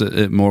evangelists.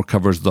 It more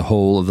covers the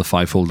whole of the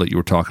fivefold that you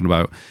were talking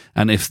about.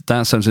 And if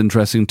that sounds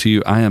interesting to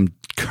you, I am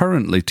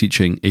currently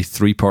teaching a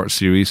 3-part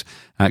series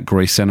at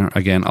Grace Center.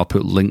 Again, I'll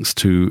put links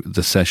to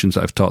the sessions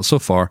that I've taught so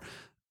far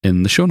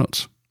in the show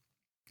notes.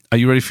 Are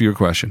you ready for your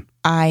question?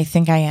 I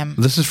think I am.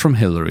 This is from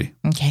Hillary.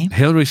 Okay.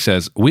 Hillary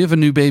says, we have a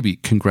new baby,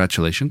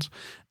 congratulations,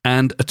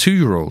 and a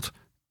 2-year-old.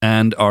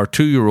 And our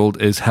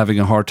 2-year-old is having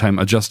a hard time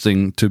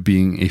adjusting to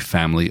being a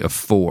family of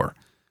 4.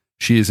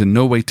 She is in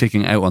no way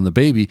taking out on the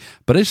baby,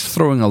 but is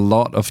throwing a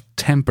lot of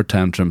temper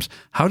tantrums.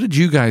 How did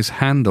you guys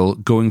handle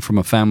going from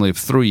a family of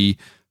 3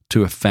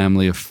 to a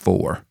family of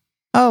 4?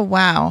 Oh,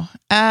 wow.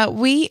 One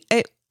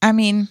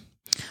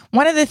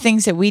of the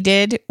things that we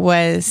did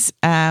was,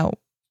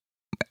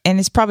 and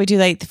it's probably too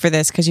late for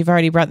this because you've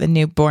already brought the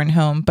newborn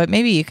home, but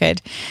maybe you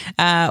could.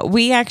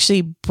 We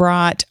actually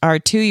brought our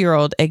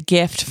 2-year-old a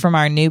gift from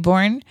our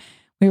newborn.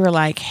 We were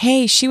like,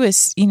 hey, she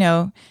was,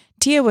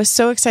 Tia was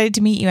so excited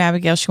to meet you,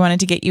 Abigail. She wanted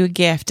to get you a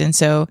gift. And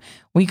so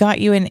we got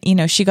you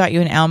she got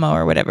you an Elmo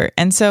or whatever.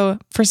 And so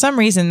for some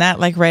reason that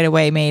right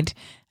away made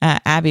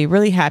Abby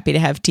really happy to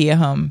have Tia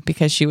home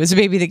because she was a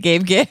baby that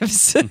gave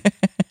gifts.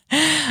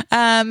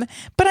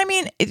 But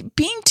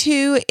being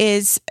 2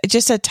 is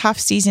just a tough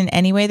season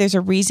anyway. There's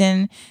a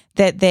reason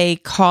that they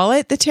call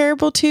it the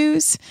terrible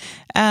 2s.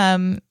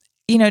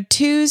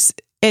 2s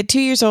at 2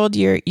 years old,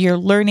 you're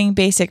learning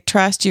basic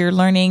trust. You're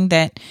learning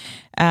that,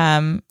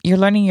 you're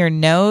learning your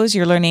no's.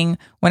 You're learning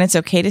when it's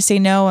okay to say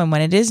no and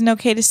when it isn't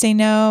okay to say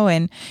no.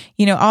 And,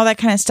 all that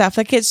kind of stuff.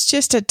 Like it's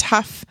just a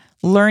tough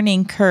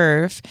learning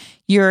curve.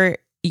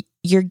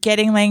 You're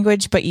getting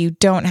language, but you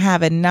don't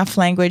have enough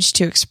language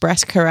to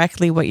express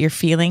correctly what you're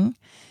feeling.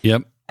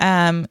 Yep.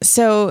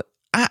 So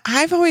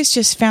I've always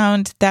just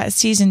found that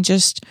season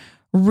just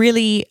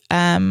really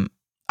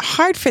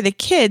hard for the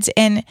kids,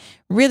 and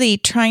really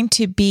trying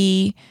to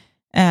be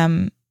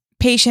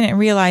patient and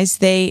realize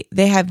they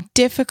have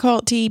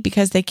difficulty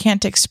because they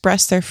can't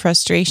express their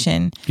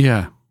frustration.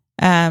 Yeah.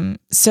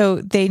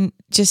 So they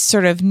just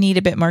sort of need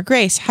a bit more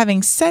grace.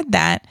 Having said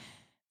that,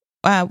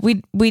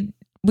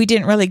 we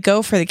didn't really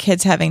go for the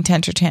kids having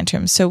temper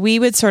tantrums. So we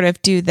would sort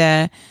of do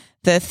the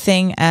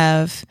thing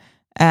of,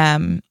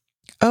 oh,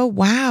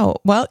 wow.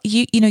 Well,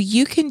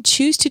 you can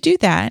choose to do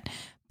that,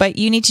 but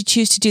you need to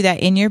choose to do that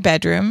in your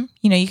bedroom.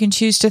 You can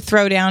choose to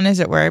throw down, as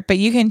it were, but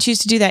you can choose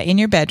to do that in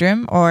your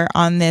bedroom or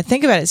on the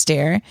think about it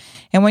stair.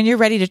 And when you're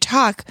ready to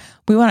talk,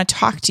 we want to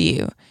talk to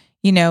you.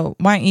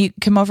 Why don't you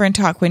come over and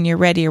talk when you're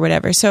ready or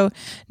whatever. So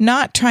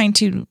not trying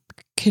to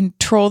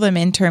control them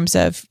in terms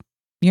of,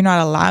 you're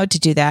not allowed to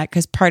do that,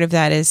 because part of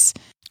that is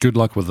good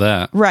luck with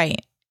that.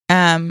 Right.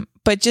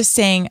 But just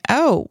saying,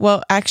 oh,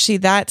 well, actually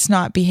that's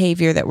not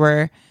behavior that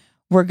we're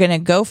going to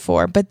go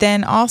for. But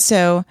then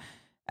also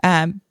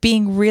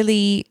being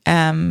really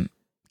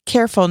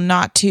careful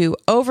not to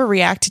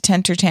overreact to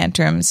temper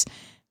tantrums.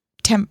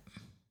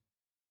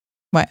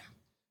 What?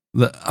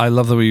 I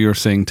love the way you're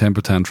saying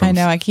temper tantrums. I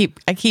know. I keep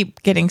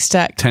getting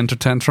stuck. Temper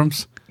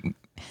tantrums?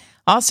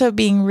 Also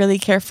being really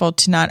careful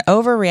to not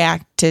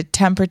overreact to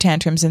temper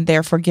tantrums and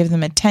therefore give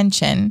them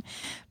attention,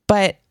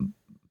 but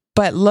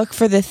look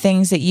for the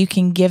things that you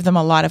can give them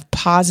a lot of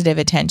positive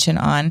attention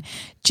on,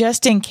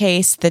 just in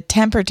case the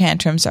temper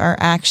tantrums are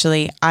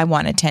actually, I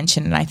want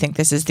attention and I think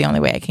this is the only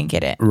way I can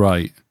get it.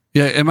 Right.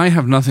 Yeah, it might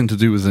have nothing to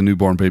do with the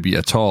newborn baby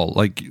at all.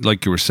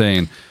 Like you were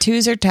saying,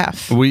 2s are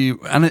tough. We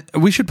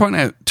should point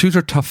out 2s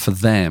are tough for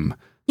them.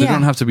 They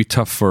don't have to be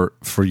tough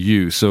for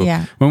you. So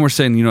when we're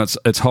saying,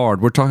 it's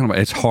hard, we're talking about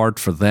it's hard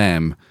for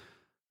them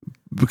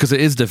because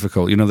it is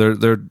difficult.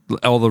 They're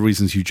all the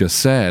reasons you just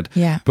said.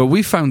 Yeah. But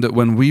we found that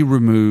when we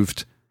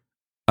removed,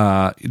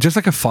 just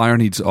like a fire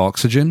needs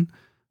oxygen,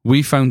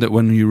 we found that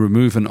when you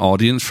remove an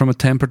audience from a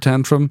temper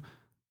tantrum,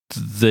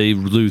 they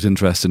lose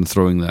interest in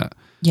throwing that.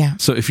 Yeah.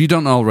 So if you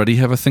don't already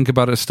have a think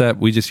about it step,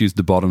 we just use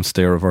the bottom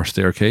stair of our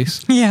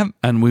staircase. Yeah.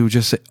 And we would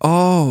just say,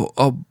 oh,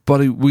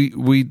 buddy,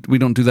 we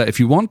don't do that. If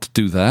you want to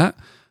do that,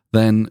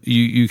 then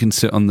you can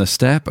sit on the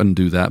step and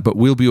do that, but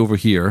we'll be over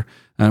here.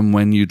 And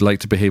when you'd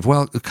like to behave,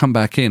 well, come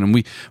back in. And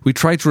we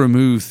try to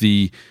remove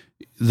the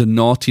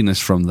naughtiness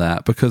from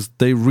that, because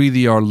they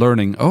really are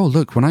learning, oh,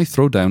 look, when I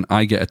throw down,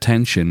 I get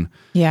attention.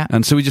 Yeah.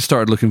 And so we just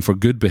started looking for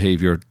good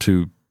behavior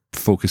to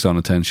focus on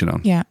attention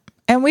on. Yeah.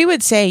 And we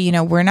would say,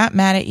 we're not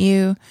mad at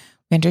you.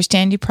 We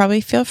understand you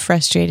probably feel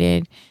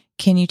frustrated.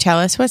 Can you tell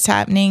us what's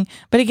happening?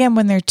 But again,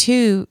 when they're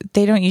 2,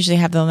 they don't usually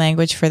have the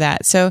language for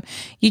that. So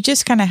you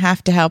just kind of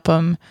have to help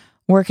them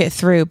work it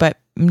through, but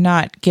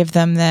not give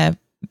them the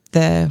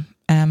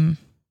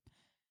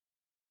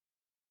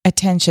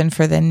attention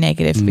for the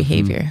negative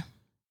behavior.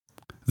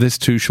 This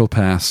too shall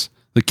pass.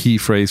 The key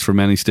phrase for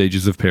many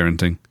stages of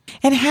parenting.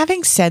 And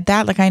having said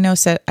that, like I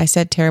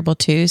said terrible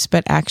 2s,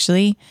 but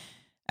actually,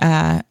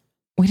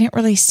 we didn't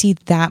really see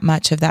that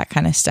much of that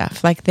kind of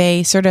stuff. Like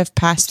they sort of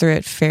passed through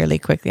it fairly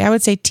quickly. I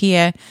would say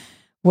Tia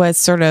was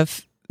sort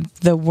of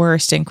the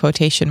worst in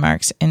quotation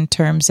marks in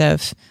terms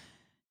of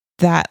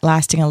that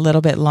lasting a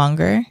little bit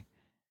longer.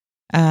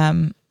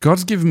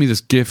 God's given me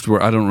this gift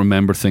where I don't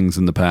remember things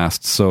in the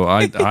past, so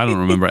I don't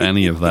remember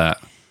any of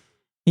that.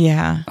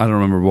 Yeah. I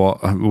don't remember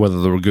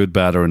whether they were good,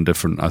 bad, or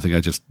indifferent. I think I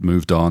just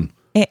moved on.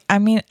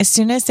 As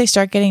soon as they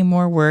start getting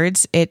more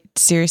words, it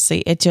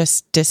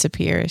just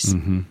disappears.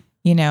 Mm-hmm.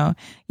 You know,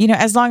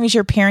 as long as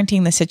you're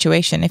parenting the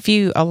situation. If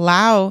you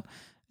allow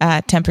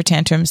temper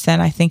tantrums,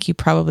 then I think you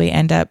probably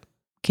end up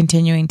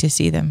continuing to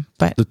see them.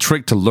 But the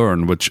trick to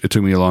learn, which it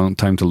took me a long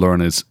time to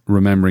learn, is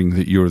remembering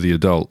that you're the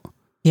adult.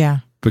 Yeah.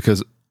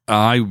 Because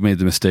I made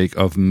the mistake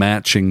of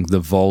matching the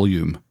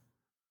volume.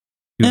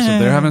 So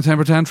they're having a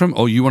temper tantrum.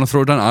 Oh, you want to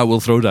throw down? I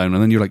will throw down.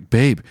 And then you're like,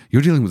 babe,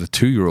 you're dealing with a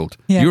 2-year-old.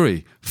 Yeah. You're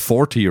a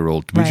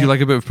 40-year-old. Would you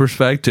like a bit of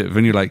perspective?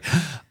 And you're like,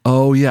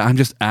 oh yeah, I'm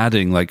just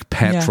adding like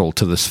petrol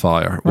to this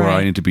fire where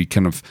I need to be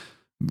kind of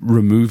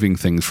removing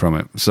things from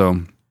it.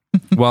 So,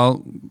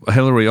 well,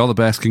 Hillary, all the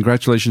best.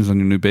 Congratulations on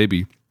your new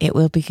baby. It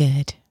will be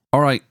good.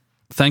 All right.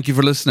 Thank you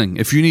for listening.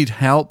 If you need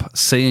help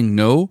saying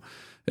no,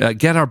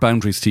 get our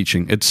boundaries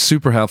teaching. It's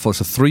super helpful.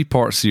 It's a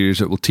 3-part series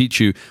that will teach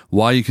you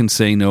why you can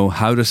say no,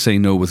 how to say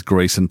no with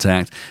grace and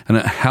tact, and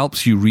it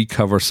helps you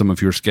recover some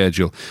of your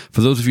schedule. For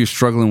those of you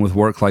struggling with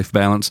work-life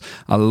balance,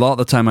 a lot of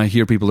the time I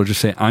hear people are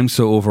just saying, I'm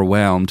so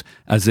overwhelmed,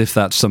 as if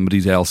that's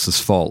somebody else's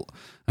fault.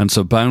 And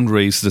so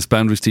this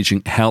boundaries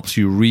teaching helps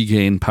you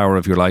regain power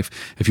of your life.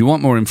 If you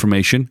want more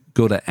information,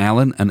 go to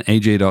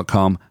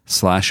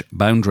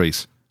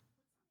alanandaj.com/boundaries.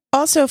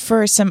 Also,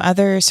 for some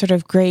other sort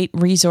of great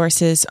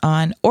resources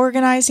on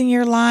organizing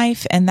your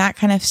life and that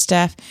kind of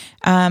stuff,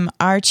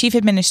 our chief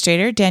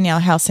administrator, Danielle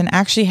Helson,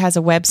 actually has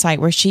a website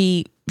where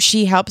she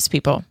helps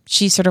people.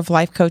 She sort of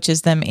life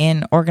coaches them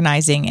in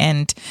organizing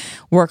and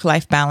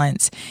work-life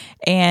balance.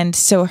 And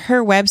so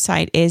her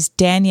website is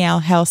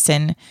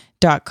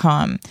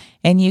daniellehelson.com.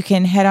 And you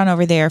can head on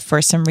over there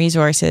for some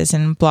resources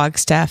and blog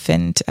stuff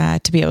and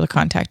to be able to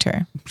contact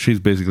her.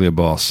 She's basically a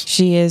boss.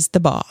 She is the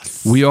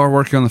boss. We are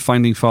working on the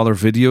Finding Father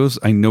videos.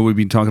 I know we've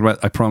been talking about,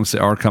 I promise they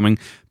are coming,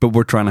 but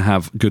we're trying to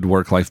have good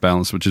work-life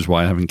balance, which is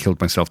why I haven't killed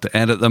myself to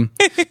edit them.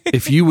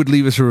 If you would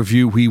leave us a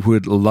review, we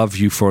would love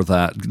you for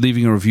that.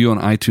 Leaving a review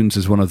on iTunes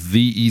is one of the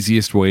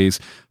easiest ways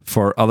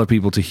for other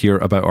people to hear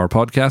about our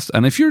podcast.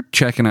 And if you're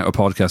checking out a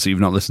podcast that you've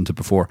not listened to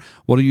before,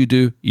 what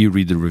do? You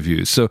read the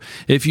reviews. So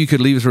if you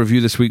could leave us a review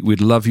this week, we'd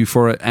love you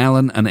for it.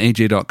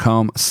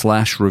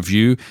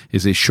 alanandaj.com/review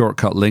is a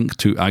shortcut link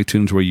to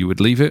iTunes where you would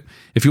leave it.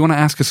 If you want to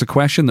ask us a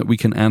question that we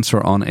can answer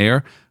on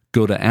air,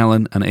 go to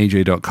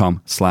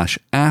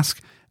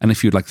alanandaj.com/ask. And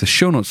if you'd like the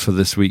show notes for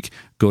this week,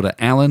 go to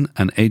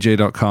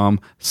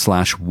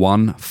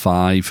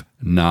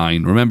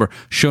alanandaj.com/159. Remember,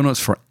 show notes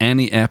for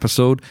any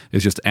episode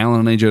is just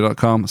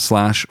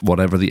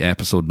alanandaj.com/whatever the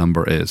episode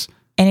number is.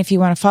 And if you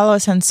want to follow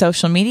us on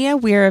social media,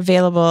 we're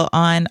available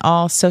on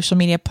all social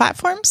media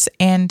platforms.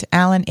 And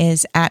Alan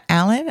is at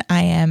Alan.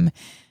 I am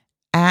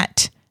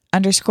at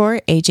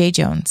 _AJ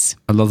Jones.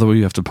 I love the way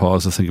you have to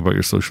pause to think about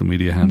your social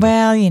media handle.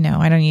 Well, I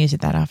don't use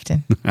it that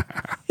often.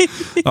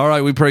 All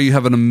right, we pray you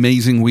have an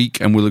amazing week,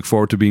 and we look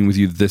forward to being with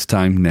you this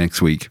time next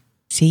week.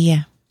 See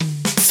ya.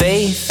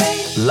 Faith,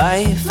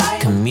 life,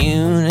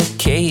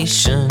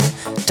 communication,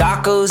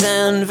 tacos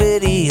and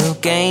video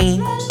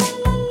games,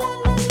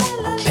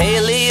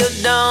 paleo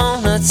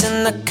donuts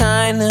and the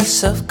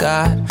kindness of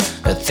God,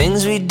 the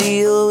things we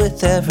deal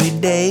with every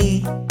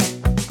day.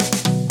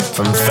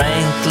 From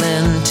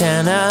Franklin,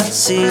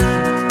 Tennessee,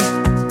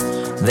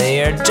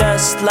 they are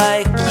just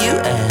like you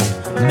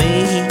and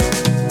me.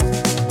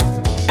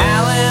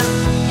 Alan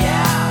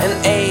and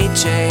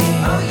AJ,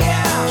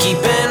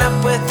 keeping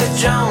up with the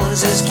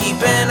Joneses,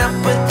 keeping up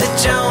with the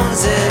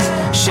Joneses,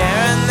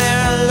 sharing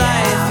their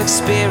life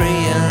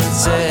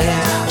experiences.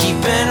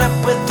 Keeping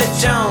up with the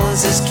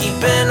Joneses,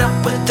 keeping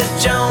up with the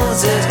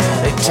Joneses.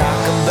 They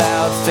talk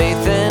about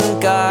faith in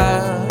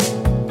God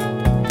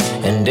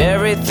and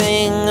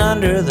everything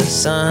under the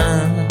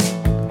sun.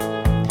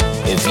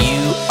 If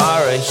you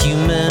are a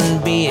human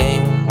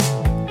being,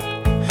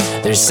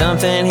 there's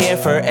something here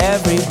for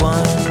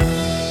everyone.